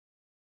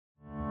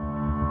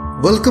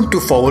Welcome to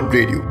Forward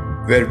Radio,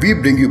 where we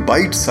bring you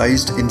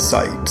bite-sized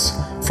insights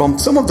from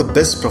some of the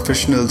best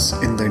professionals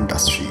in the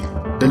industry,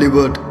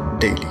 delivered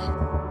daily.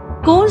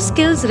 Core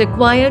skills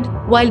required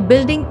while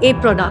building a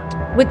product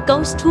with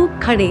Kaustubh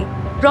Khade,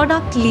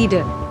 product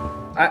leader.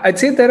 I'd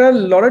say there are a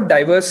lot of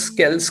diverse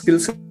skill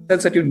sets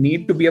that you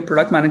need to be a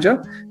product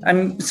manager.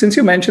 And since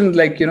you mentioned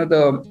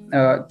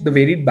the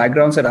varied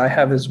backgrounds that I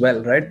have as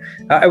well, right?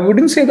 I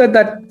wouldn't say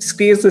that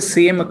stays the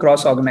same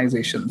across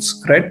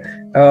organizations, right?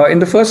 In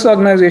the first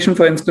organization,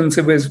 for instance,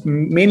 it was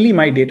mainly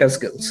my data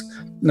skills,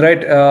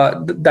 right?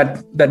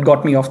 That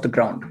got me off the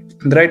ground.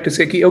 Right, to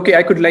say, okay,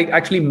 I could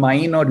actually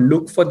mine or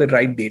look for the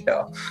right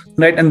data,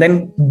 right, and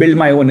then build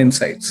my own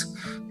insights,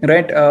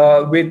 right.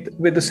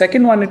 With the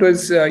second one, it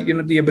was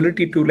the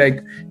ability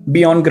to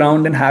be on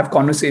ground and have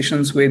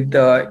conversations with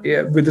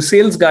the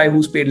sales guy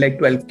who's paid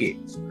 $12K,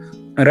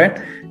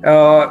 right.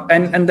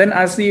 And then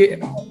as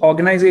the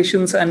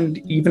organizations and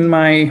even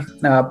my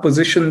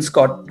positions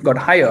got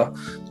higher,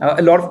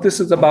 a lot of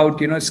this is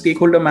about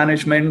stakeholder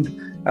management,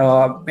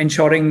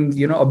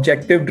 ensuring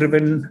objective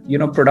driven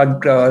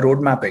product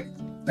road mapping,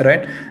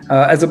 right,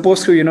 as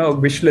opposed to a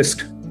wish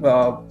list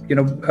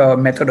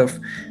method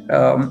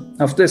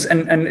of this,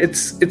 and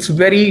it's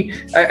very,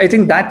 I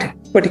think that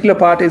particular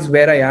part is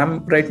where I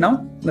am right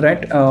now,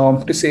 right,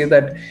 to say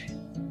that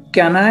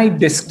can I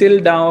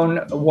distill down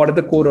what are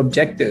the core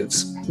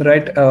objectives,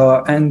 right,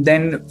 and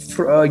then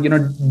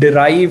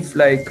derive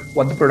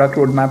what the product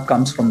roadmap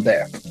comes from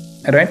there.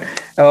 Right.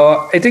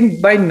 I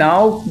think by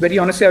now, very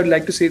honestly, I'd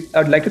like to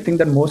think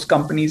that most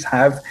companies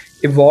have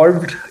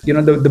evolved,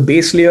 the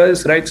base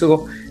layers, right?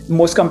 So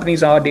most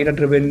companies are data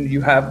driven.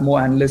 You have more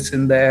analysts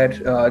in there.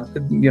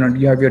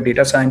 You have your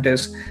data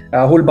scientists.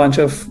 A whole bunch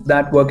of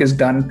that work is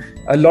done.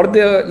 A lot of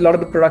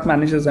the product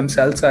managers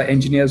themselves are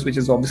engineers, which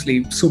is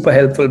obviously super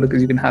helpful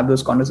because you can have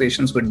those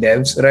conversations with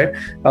devs, right?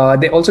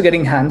 They're also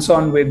getting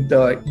hands-on with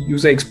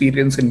user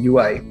experience and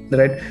UI,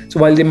 right? So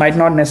while they might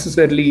not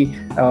necessarily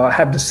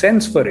have the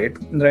sense for it,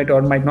 right,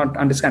 or might not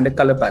understand the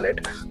color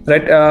palette,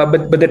 right,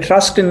 but the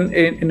trust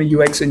in a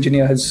UX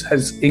engineer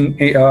has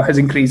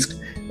increased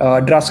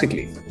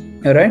drastically.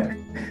 All right.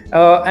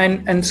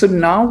 And so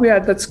now we're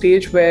at that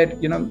stage where,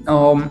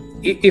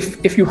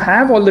 if you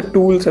have all the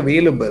tools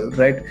available,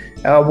 right,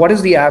 what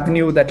is the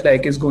avenue that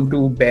is going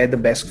to bear the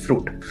best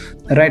fruit,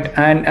 right?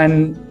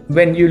 And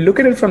when you look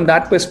at it from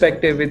that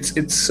perspective,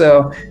 it's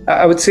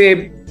I would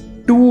say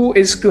two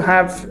is to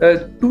have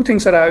two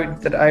things that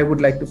I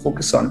would like to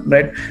focus on,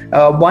 right?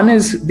 One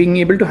is being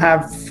able to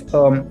have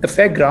a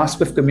fair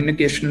grasp of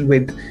communication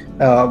with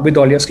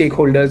all your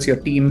stakeholders, your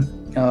team,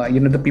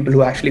 the people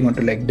who actually want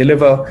to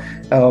deliver.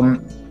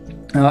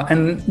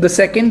 And the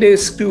second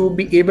is to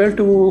be able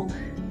to,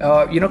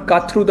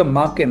 cut through the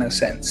muck in a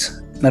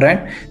sense,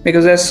 right?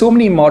 Because there's so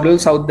many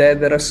models out there.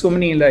 There are so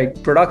many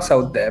products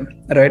out there,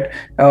 right?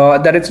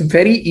 That it's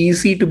very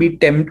easy to be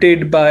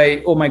tempted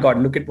by, oh my God,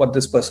 look at what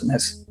this person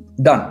has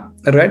done,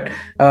 right?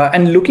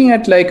 And looking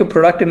at a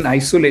product in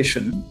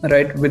isolation,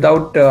 right,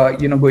 without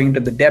going into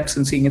the depths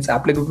and seeing its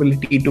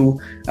applicability to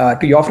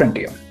your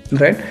frontier,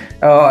 right?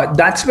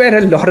 That's where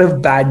a lot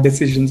of bad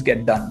decisions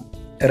get done,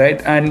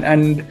 right?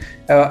 And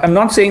I'm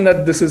not saying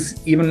that this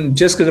is even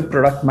just at a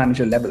product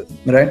manager level,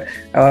 right?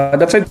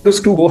 That's why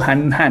those two go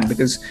hand in hand,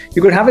 because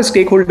you could have a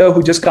stakeholder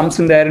who just comes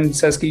in there and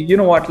says, you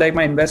know what,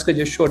 my investor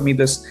just showed me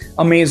this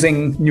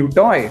amazing new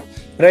toy,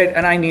 right?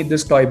 And I need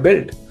this toy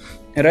built,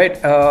 right?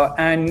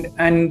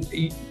 And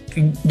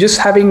just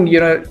having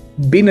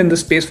been in the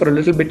space for a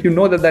little bit,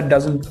 that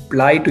doesn't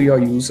apply to your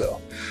user,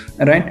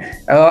 right?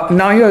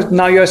 Now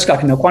you're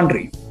stuck in a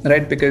quandary,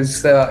 right?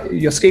 Because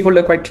your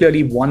stakeholder quite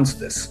clearly wants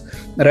this,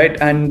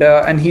 right?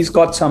 And he's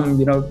got some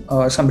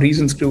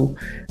reasons to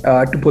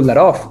pull that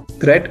off,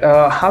 right?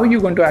 How are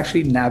you going to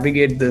actually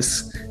navigate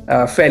this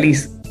fairly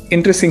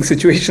interesting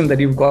situation that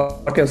you've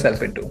got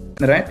yourself into,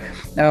 right?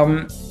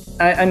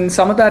 And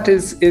some of that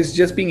is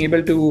just being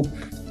able to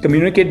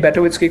communicate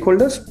better with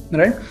stakeholders,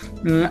 right?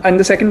 And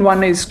the second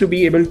one is to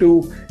be able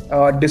to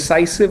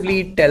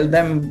decisively tell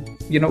them,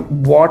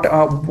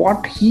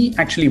 what he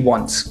actually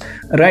wants,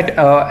 right?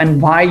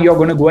 And why you're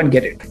going to go and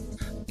get it,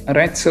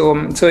 right?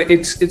 So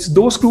it's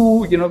those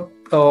two,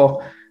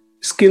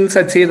 skills,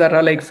 I'd say, that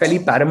are fairly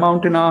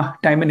paramount in our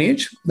time and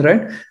age,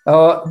 right?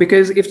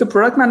 Because if the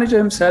product manager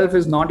himself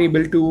is not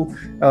able to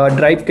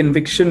drive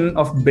conviction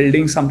of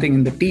building something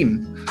in the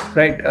team,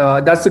 right?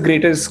 That's the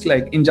greatest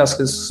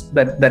injustice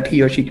that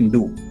he or she can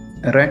do,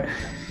 right?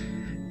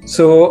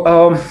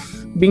 So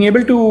being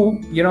able to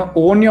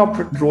own your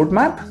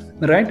roadmap,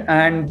 right,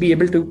 and be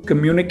able to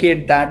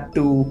communicate that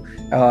to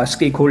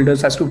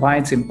stakeholders as to why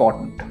it's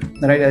important,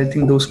 right? I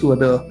think those two are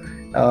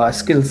the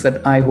skills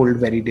that I hold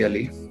very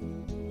dearly.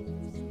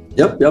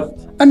 Yep.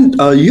 And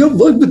you have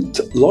worked with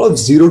a lot of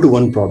 0 to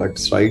 1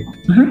 products, right?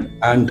 Mm-hmm.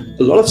 And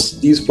a lot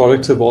of these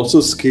products have also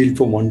scaled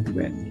from 1 to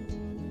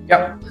N.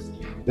 Yep.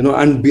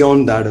 And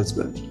beyond that as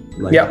well.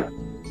 Right? Yeah.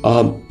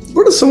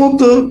 What are some of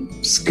the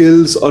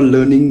skills or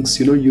learnings,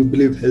 you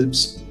believe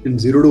helps in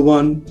 0 to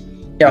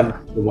 1 and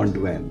the 1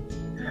 to N?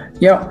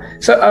 Yeah.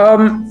 So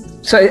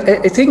So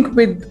I think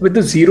with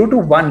the 0 to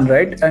 1,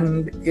 right?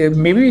 And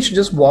maybe we should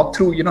just walk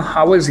through,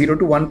 how a 0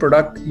 to 1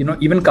 product,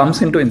 even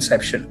comes into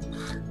inception,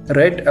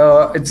 right?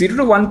 A 0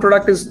 to 1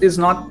 product is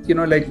not,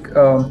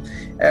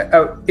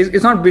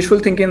 it's not wishful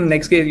thinking. The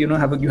next day, you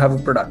have a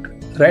product,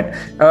 right?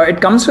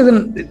 It comes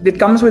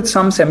with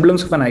some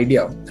semblance of an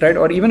idea, right?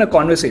 Or even a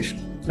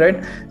conversation.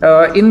 Right.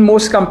 In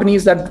most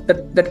companies,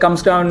 that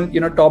comes down,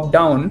 top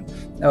down,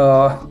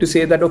 to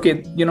say that,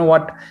 okay,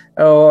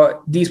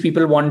 these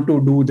people want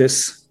to do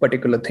this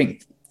particular thing.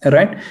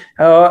 Right.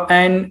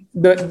 And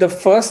the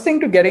first thing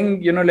to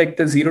getting,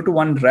 the 0 to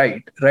 1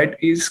 right,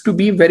 is to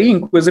be very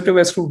inquisitive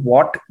as to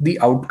what the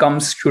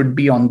outcomes should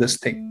be on this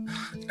thing.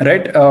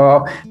 Right.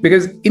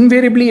 Because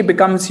invariably it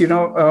becomes,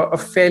 a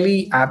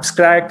fairly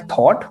abstract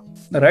thought.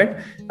 Right.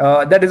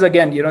 That is,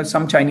 again,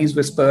 some Chinese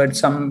whispered,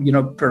 some,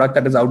 product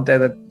that is out there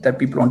that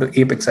people want to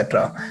ape,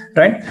 etc.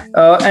 Right.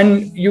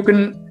 And you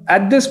can,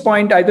 at this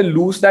point, either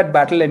lose that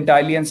battle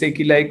entirely and say,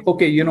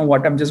 okay, you know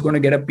what, I'm just going to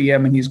get a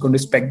PM and he's going to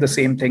spec the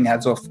same thing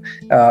as of,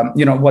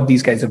 what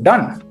these guys have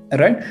done.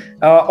 Right.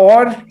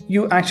 Or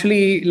you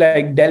actually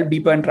delve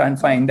deeper and try and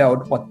find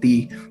out what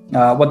the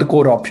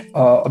core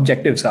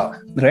objectives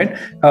are. Right.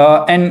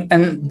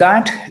 And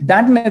that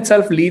in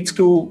itself leads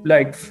to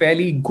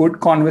fairly good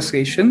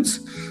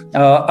conversations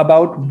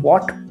about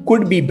what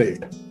could be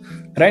built.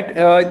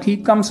 Right. He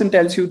comes and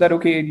tells you that,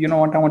 okay, you know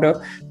what, I want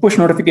a push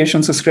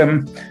notification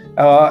system.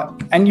 And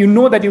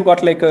that you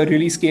got a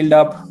really scaled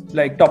up,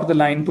 top of the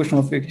line push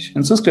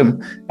notification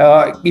system.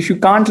 If you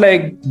can't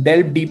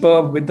delve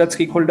deeper with that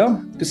stakeholder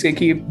to say,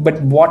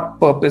 but what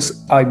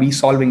purpose are we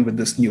solving with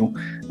this new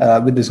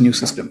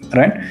system,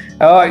 right?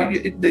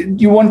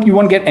 You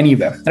won't get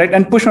anywhere, right?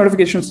 And push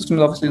notification system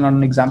is obviously not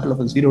an example of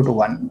a 0 to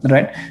 1,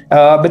 right?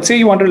 But say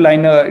you want to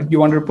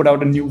put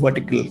out a new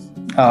vertical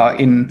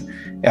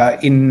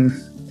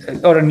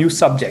or a new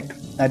subject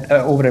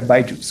over at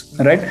Byju's,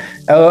 right?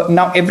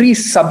 Now, every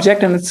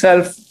subject in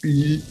itself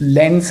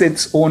lends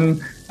its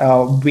own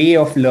way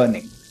of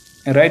learning,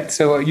 right?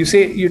 So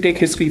you take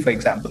history, for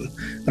example,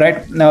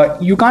 right? Now,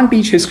 you can't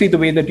teach history the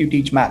way that you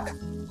teach math,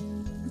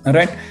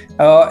 right?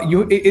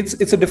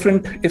 It's a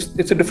different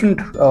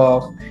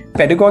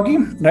pedagogy,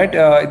 right?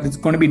 It's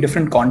going to be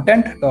different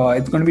content.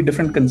 It's going to be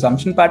different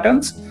consumption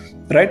patterns,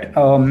 right?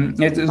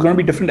 It's going to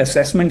be different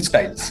assessment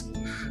styles.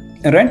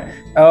 Right.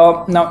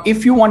 Now,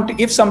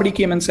 if somebody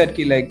came and said,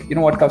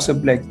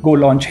 Kaustubh, go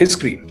launch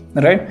history,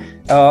 right?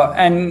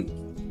 And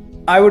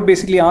I would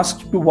basically ask,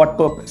 to what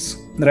purpose,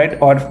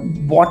 right? Or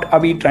what are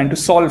we trying to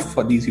solve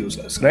for these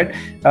users, right?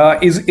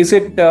 Is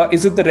it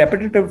the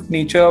repetitive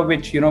nature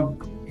which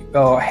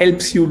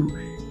helps you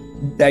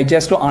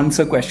digest or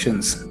answer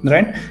questions,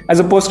 right? As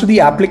opposed to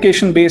the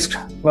application-based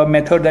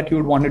method that you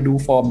would want to do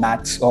for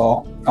maths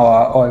or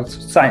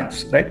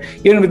science, right?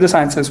 Even with the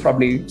science, there's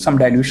probably some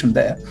dilution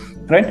there.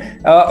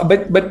 Right,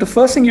 but the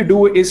first thing you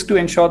do is to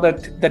ensure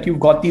that you've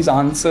got these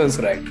answers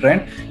right,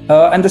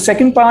 and the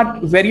second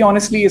part, very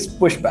honestly, is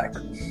pushback,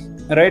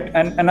 right?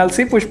 And I'll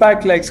say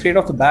pushback straight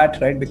off the bat,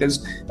 right?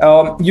 Because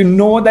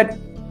that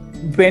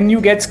when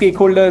you get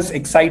stakeholders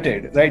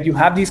excited, right, you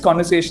have these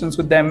conversations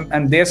with them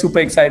and they're super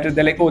excited.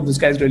 They're like, oh, this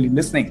guy's really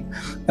listening,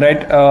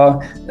 right?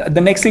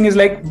 The next thing is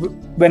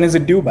when is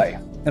it due by,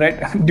 right?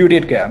 Due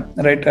date kya,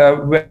 right?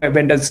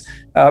 When does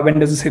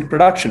this hit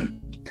production?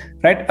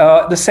 Right.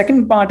 The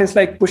second part is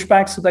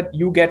pushback, so that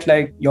you get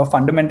your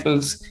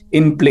fundamentals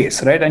in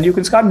place, right? And you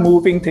can start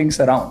moving things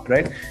around,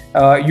 right?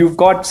 You've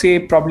got, say,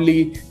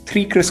 probably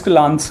 3 critical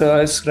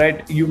answers,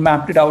 right? You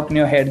mapped it out in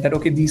your head that,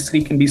 okay, these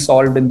 3 can be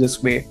solved in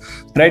this way,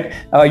 right?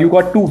 You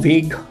got 2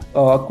 vague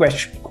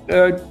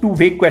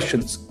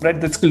questions, right?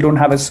 That still don't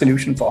have a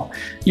solution for.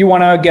 You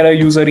want to get a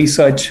user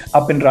research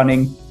up and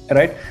running,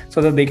 right?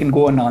 So that they can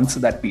go and answer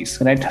that piece,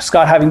 right?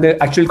 Start having the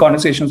actual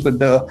conversations with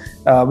the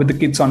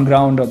kids on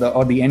ground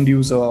or the end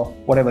user,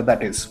 whatever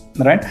that is,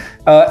 right?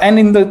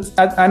 And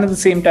at the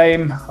same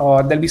time,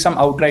 there'll be some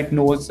outright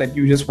no's that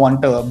you just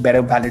want a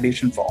better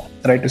validation for,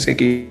 right? To say,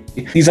 okay,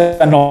 these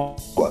are not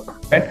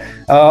work, right?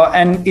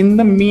 And in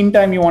the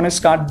meantime, you want to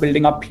start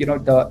building up,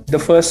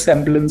 the first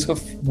semblance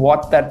of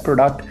what that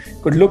product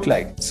could look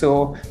like.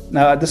 So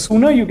the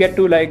sooner you get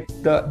to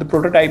the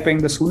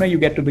prototyping, the sooner you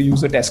get to the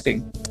user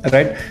testing,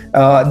 right?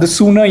 The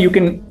sooner you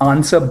can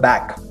answer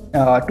back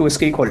to a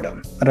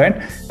stakeholder,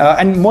 right?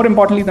 And more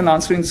importantly than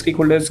answering the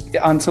stakeholders,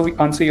 answer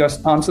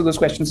those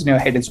questions in your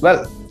head as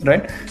well,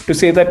 right? To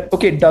say that,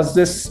 okay, does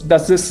this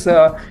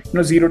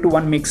 0 to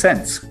 1 make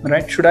sense,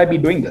 right? Should I be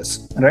doing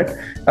this, right?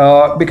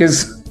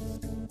 Because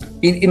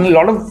in a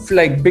lot of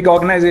big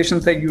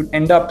organizations, you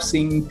end up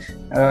seeing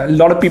a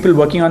lot of people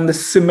working on the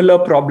similar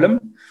problem,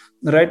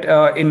 right?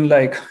 In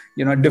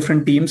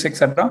different teams,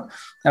 etc.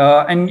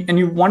 And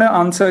you want to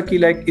answer,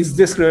 is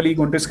this really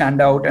going to stand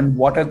out? And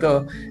what are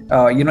the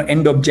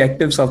end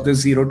objectives of this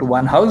 0 to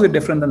 1? How is it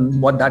different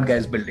than what that guy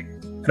is building,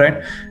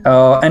 right?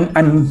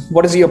 And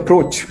what is the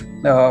approach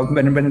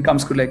when it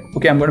comes to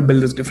okay, I'm going to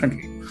build this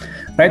differently,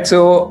 right?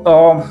 So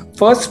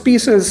first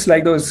piece is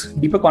those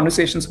deeper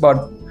conversations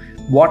about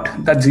what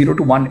that 0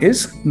 to 1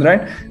 is,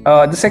 right?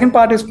 The second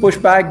part is push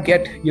back,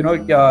 get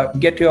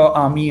your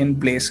army in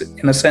place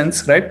in a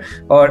sense, right?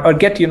 Or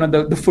get,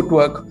 the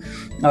footwork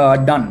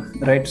done,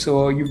 right?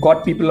 So you've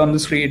got people on the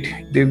street,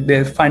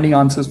 they're finding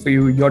answers for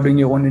you, you're doing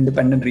your own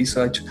independent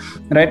research,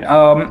 right?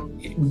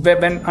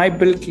 When I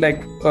built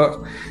like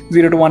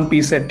 0 to 1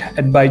 piece at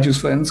Byju's,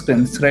 for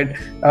instance, right?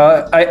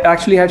 I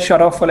actually had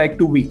shut off for like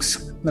 2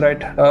 weeks, right?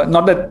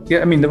 Not that,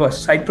 there were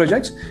side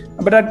projects,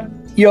 but at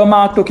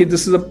earmarked, okay,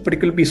 this is a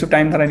particular piece of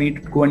time that I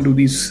need to go and do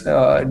this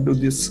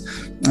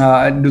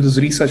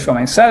research for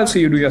myself. So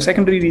you do your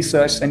secondary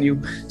research and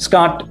you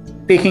start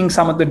taking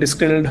some of the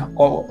distilled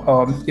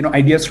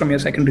ideas from your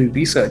secondary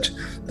research,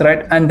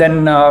 right? And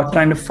then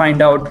trying to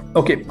find out,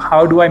 okay,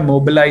 how do I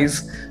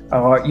mobilize,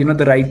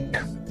 the right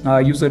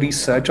user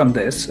research on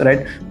this,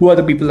 right? Who are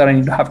the people that I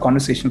need to have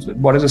conversations with?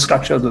 What is the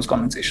structure of those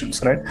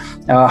conversations, right?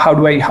 How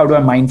do I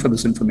mine for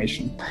this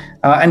information?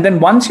 And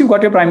then once you've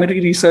got your primary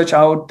research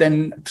out,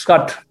 then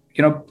start,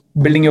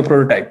 building your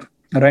prototype,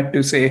 right?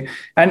 To say,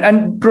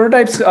 and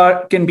prototypes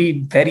can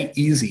be very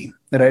easy,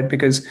 right?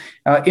 Because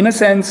in a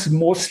sense,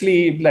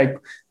 mostly like,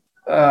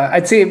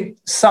 I'd say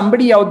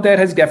somebody out there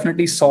has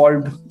definitely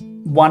solved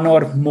one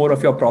or more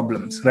of your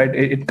problems, right?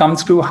 It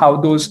comes to how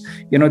those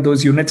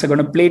units are going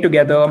to play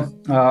together,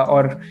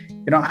 or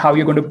how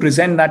you're going to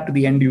present that to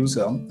the end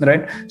user,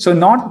 right? So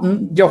not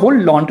your whole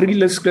laundry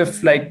list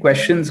of like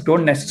questions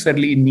don't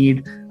necessarily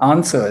need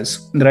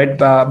answers, right?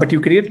 But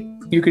you create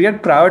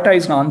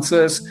prioritized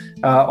answers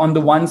on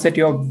the ones that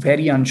you're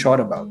very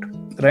unsure about,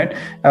 right?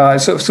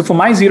 So for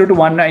my 0 to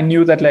 1, I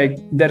knew that like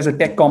there's a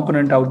tech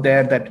component out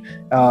there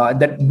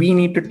that we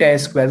need to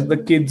test whether the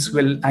kids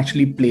will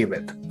actually play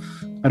with.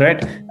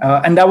 Right.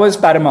 And that was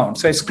paramount.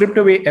 So I stripped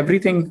away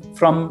everything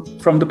from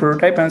the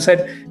prototype and I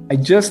said, I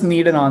just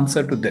need an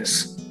answer to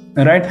this.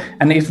 Right.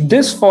 And if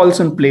this falls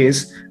in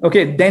place,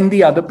 okay, then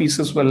the other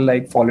pieces will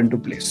like fall into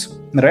place.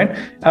 Right.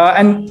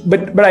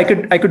 But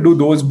I could do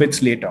those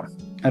bits later.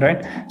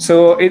 Right.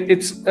 So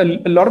it's a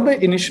lot of the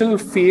initial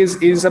phase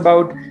is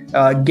about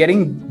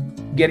getting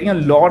a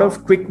lot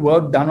of quick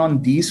work done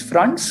on these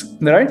fronts,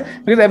 right?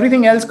 Because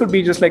everything else could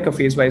be just like a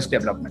phase-wise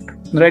development,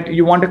 right?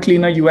 You want a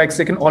cleaner UX,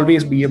 there can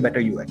always be a better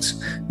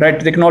UX, right?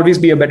 There can always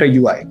be a better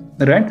UI,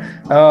 right?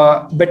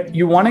 But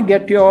you want to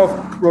get your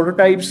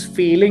prototypes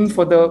failing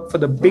for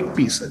the big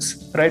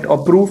pieces, right? Or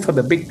proof for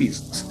the big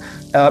pieces,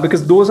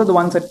 because those are the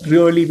ones that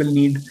really will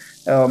need,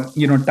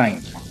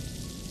 time,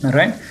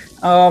 right?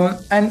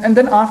 And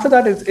then after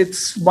that,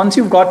 it's once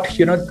you've got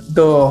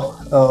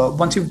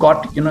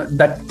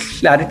that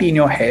clarity in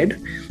your head.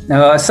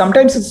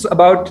 Sometimes it's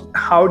about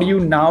how do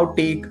you now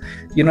take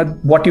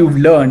what you've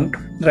learned,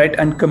 right,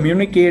 and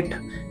communicate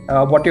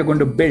what you're going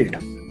to build,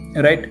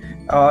 right,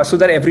 so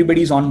that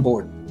everybody's on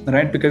board.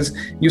 Right, because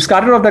you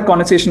started off that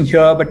conversation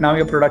here, but now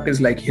your product is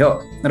like here,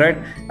 right,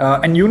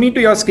 and you need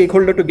your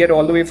stakeholder to get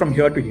all the way from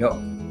here to here.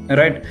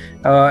 Right,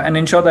 and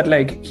ensure that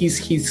like he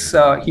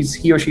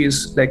or she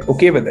is like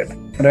okay with it,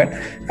 right?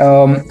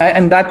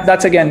 And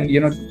that's again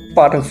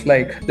part of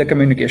like the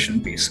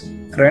communication piece,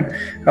 right?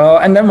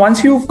 And then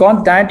once you've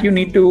got that, you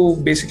need to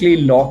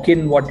basically lock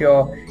in what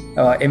your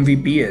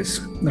MVP is,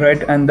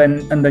 right? And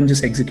then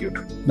just execute,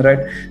 right?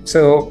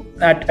 So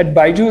at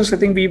Byju's, I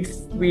think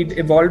we've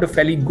evolved a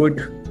fairly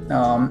good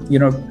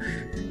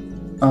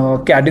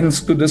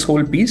cadence to this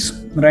whole piece,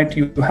 right?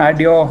 You had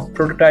your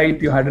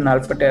prototype, you had an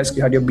alpha test,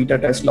 you had your beta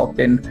test locked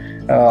in,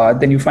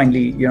 then you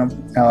finally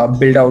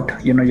build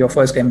out your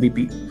first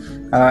MVP,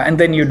 and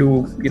then you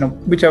do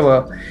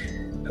whichever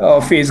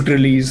phased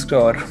release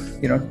or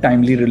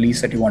timely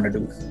release that you want to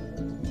do,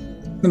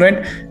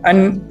 right?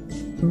 And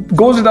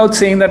goes without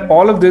saying that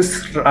all of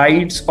this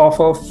rides off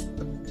of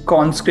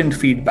constant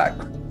feedback,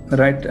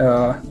 right?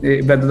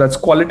 Whether that's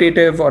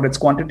qualitative or it's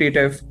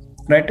quantitative.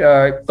 Right,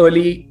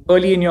 early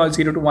in your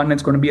 0 to 1,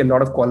 it's going to be a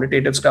lot of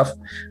qualitative stuff.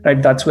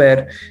 Right, that's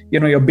where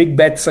your big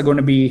bets are going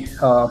to be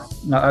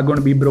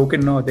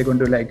broken, or they're going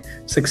to like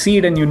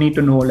succeed, and you need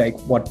to know like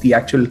what the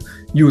actual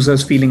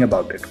user's feeling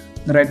about it.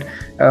 Right,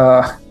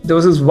 there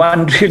was this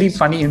one really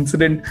funny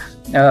incident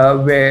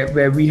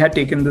where we had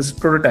taken this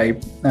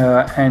prototype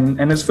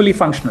and it's fully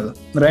functional,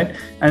 right?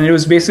 And it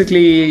was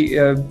basically,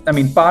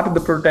 part of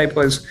the prototype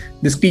was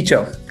this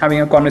teacher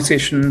having a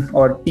conversation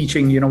or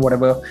teaching,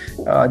 whatever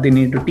they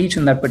needed to teach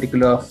in that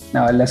particular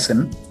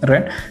lesson,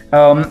 right?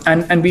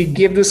 And we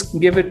gave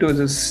it to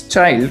this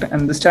child,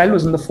 and this child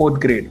was in the 4th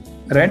grade,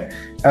 right?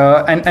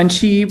 And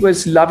she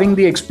was loving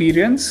the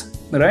experience.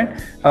 Right,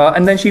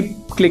 and then she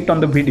clicked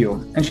on the video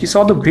and she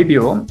saw the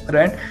video,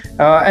 right,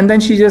 and then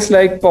she just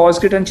like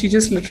paused it and she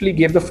just literally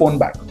gave the phone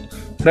back,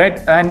 right,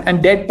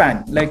 and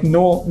deadpan, like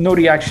no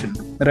reaction,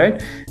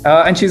 right,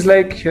 and she's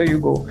like, here you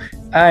go.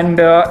 And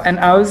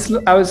I was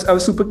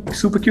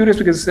super curious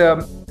because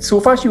so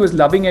far she was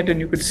loving it, and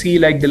you could see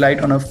like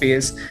delight on her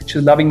face. She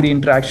was loving the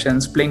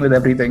interactions, playing with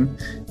everything,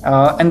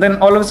 and then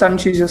all of a sudden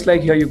she's just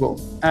like, here you go.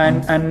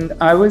 And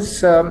I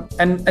was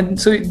and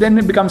so then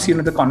it becomes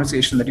the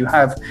conversation that you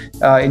have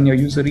in your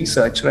user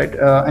research, right?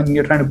 And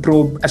you're trying to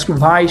probe as to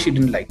why she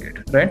didn't like it,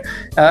 right?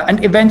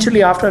 And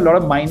eventually, after a lot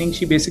of mining,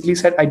 she basically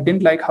said, I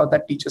didn't like how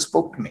that teacher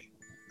spoke to me.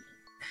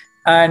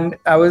 And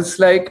I was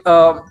like,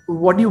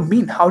 what do you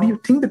mean? How do you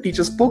think the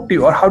teacher spoke to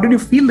you? Or how did you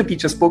feel the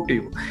teacher spoke to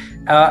you?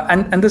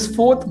 And this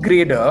fourth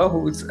grader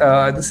who's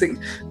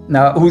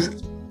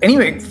who's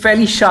anyway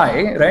fairly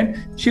shy, right?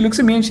 She looks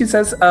at me and she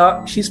says,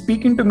 she's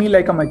speaking to me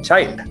like I'm a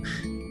child,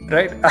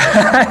 right?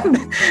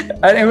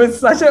 and it was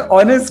such an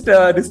honest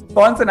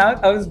response. And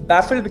I was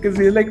baffled because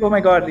he was like, oh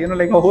my God,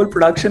 like a whole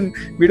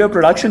video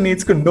production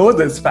needs to know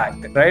this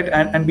fact, right?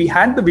 And we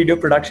had the video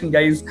production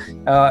guys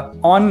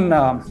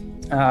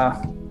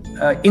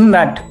in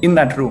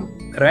that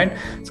room, right?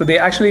 So they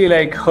actually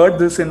like heard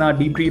this in our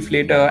debrief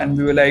later, and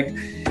we were like,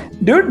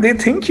 dude, they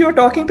think you're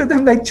talking to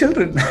them like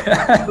children,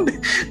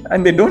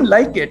 and they don't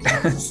like it.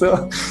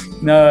 So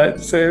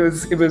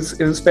it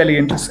was fairly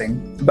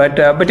interesting. But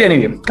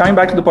anyway, coming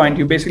back to the point,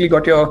 you basically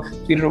got your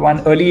 0 to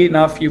 1 early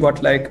enough. You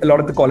got like a lot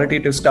of the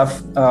qualitative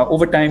stuff.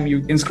 Over time,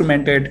 you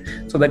instrumented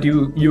so that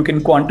you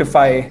can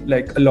quantify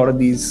like a lot of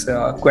these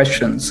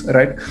questions,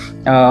 right?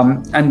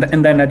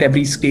 And then at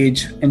every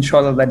stage,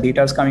 ensure that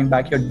data is coming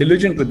back. You're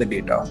diligent with the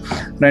data,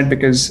 right?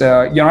 Because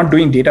you're not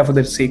doing data for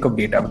the sake of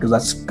data, because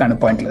that's kind of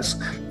pointless,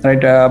 right?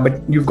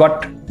 But you've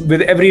got,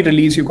 with every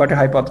release, you've got a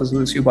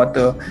hypothesis, you've got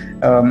the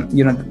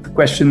the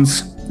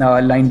questions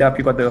lined up,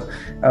 you've got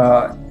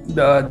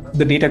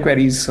the data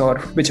queries or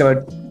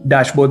whichever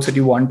dashboards that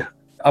you want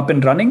up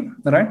and running,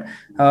 right?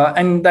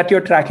 And that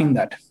you're tracking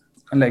that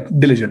like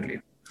diligently.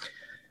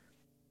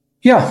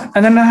 Yeah,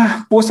 and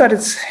then post that,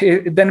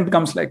 it then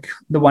becomes like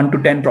the 1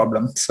 to 10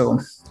 problem. So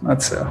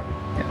that's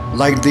yeah.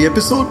 Like the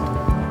episode?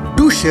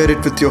 Do share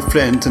it with your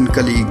friends and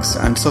colleagues,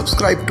 and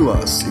subscribe to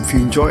us if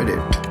you enjoyed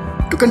it.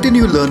 To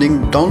continue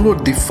learning,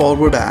 download the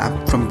Forward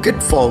app from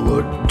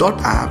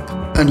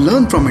getforward.app and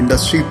learn from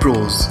industry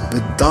pros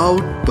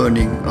without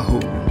burning a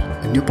hole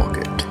in your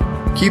pocket.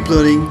 Keep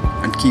learning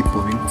and keep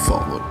moving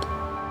forward.